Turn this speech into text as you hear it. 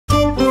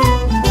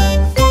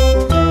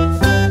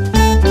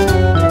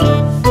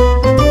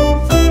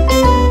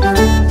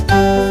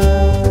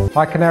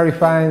Hi Canary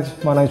fans,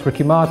 my name's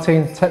Ricky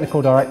Martin, Technical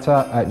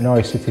Director at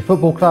Norwich City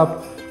Football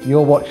Club.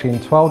 You're watching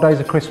 12 Days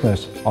of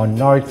Christmas on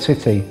Norwich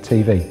City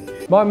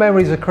TV. My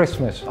memories of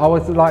Christmas. I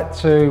would like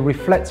to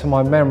reflect on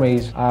my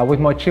memories with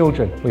my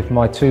children, with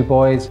my two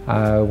boys.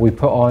 We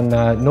put on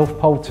North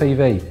Pole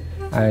TV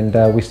and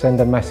we send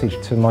a message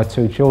to my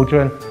two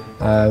children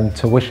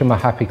to wish them a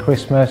happy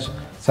Christmas.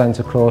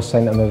 Santa Claus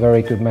sent them a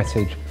very good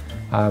message.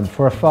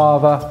 For a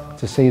father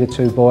to see the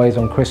two boys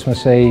on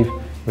Christmas Eve,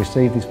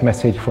 receive this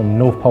message from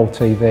North Pole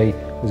TV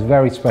was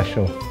very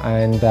special,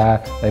 and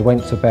they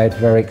went to bed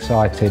very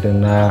excited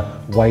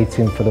and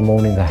waiting for the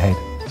morning ahead.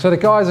 So the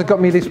guys have got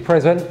me this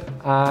present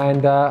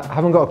and I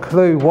haven't got a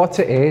clue what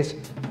it is.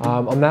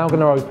 I'm now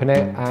going to open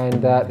it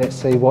and let's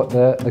see what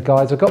the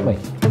guys have got me.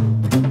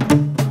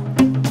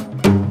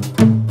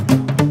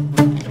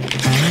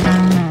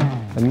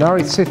 A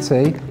Norwich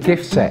City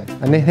gift set,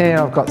 and in here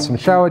I've got some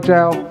shower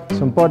gel,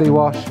 some body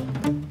wash.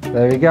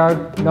 There we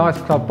go, nice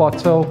club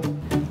bottle.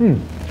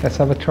 Let's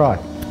have a try.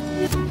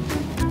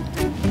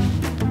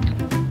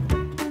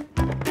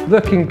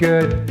 Looking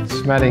good,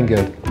 smelling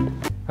good.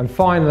 And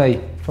finally,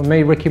 from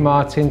me, Ricky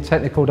Martin,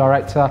 Technical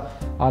Director,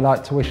 I'd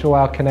like to wish all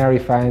our Canary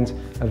fans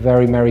a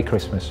very Merry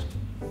Christmas.